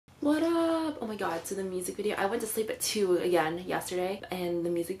What up? Oh my god, so the music video, I went to sleep at 2 again yesterday and the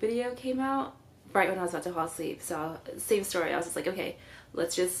music video came out right when I was about to fall asleep. So same story. I was just like, okay,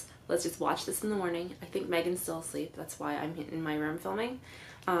 let's just watch this in the morning. I think Megan's still asleep. That's why I'm in my room filming.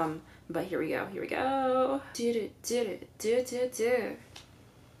 But here we go. Here we go. Here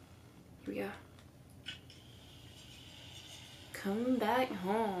we go. Come back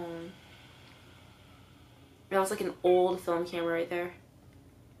home. That was like an old film camera right there.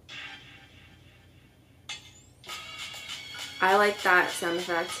 I like that sound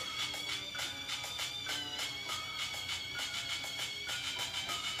effect.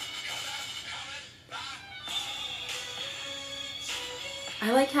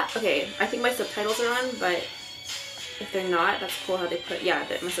 I like how, okay, I think my subtitles are on, but if they're not, that's cool how they put, yeah,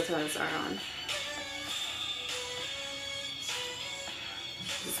 my subtitles are on.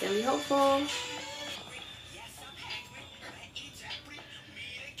 This is gonna be helpful.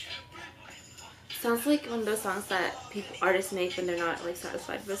 Sounds like one of those songs that artists make when they're not like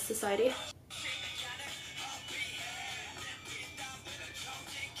satisfied with society.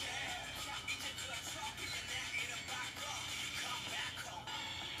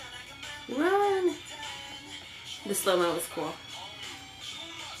 Run! The slow-mo was cool.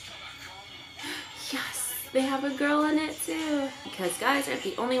 Yes! They have a girl in it too! Because guys aren't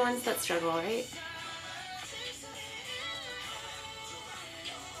the only ones that struggle, right?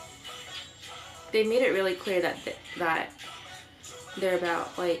 They made it really clear that they're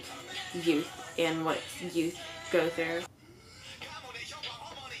about like youth and what youth go through.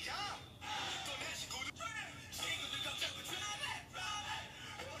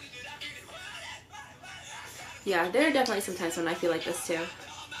 Yeah, there are definitely some times when I feel like this too.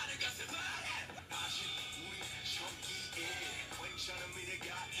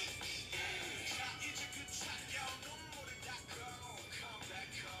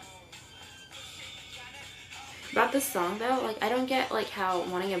 About this song though, like I don't get like how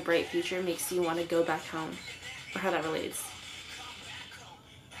wanting a bright future makes you want to go back home, or how that relates.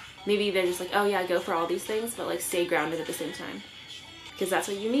 Maybe they're just like, oh yeah, go for all these things, but like stay grounded at the same time. Because that's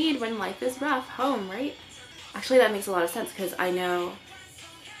what you need when life is rough, home, right? Actually, that makes a lot of sense because I know,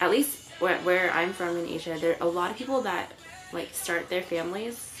 at least where I'm from in Asia, there are a lot of people that like start their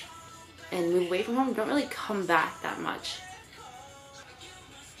families and move away from home, don't really come back that much.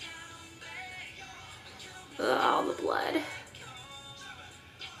 Ugh, all the blood.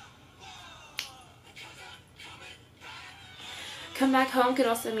 Come back home could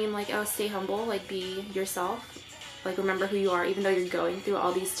also mean like, oh, stay humble, like be yourself. Like remember who you are even though you're going through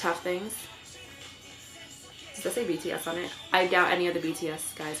all these tough things. Does that say BTS on it? I doubt any of the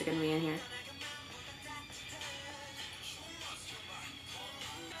BTS guys are gonna be in here.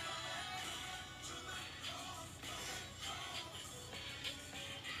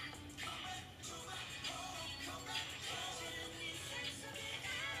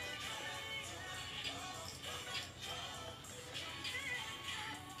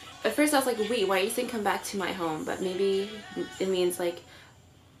 At first I was like, wait, why are you saying come back to my home? But maybe it means like,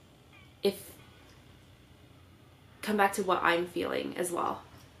 come back to what I'm feeling as well.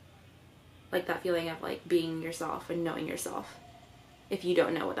 Like that feeling of like being yourself and knowing yourself. If you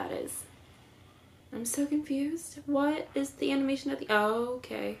don't know what that is. I'm so confused. What is the animation at the, oh,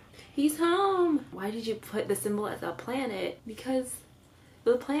 okay. He's home. Why did you put the symbol as a planet? Because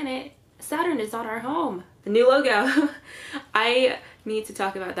the planet, Saturn, is not our home. The new logo. I need to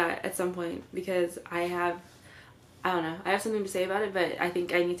talk about that at some point because I don't know, I have something to say about it, but I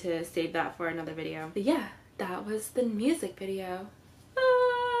think I need to save that for another video. But yeah, that was the music video.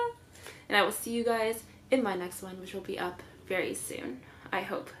 Ah! And I will see you guys in my next one, which will be up very soon. I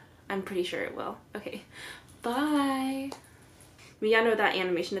hope. I'm pretty sure it will. Okay, bye. I mean, y'all know that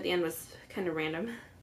animation at the end was kind of random.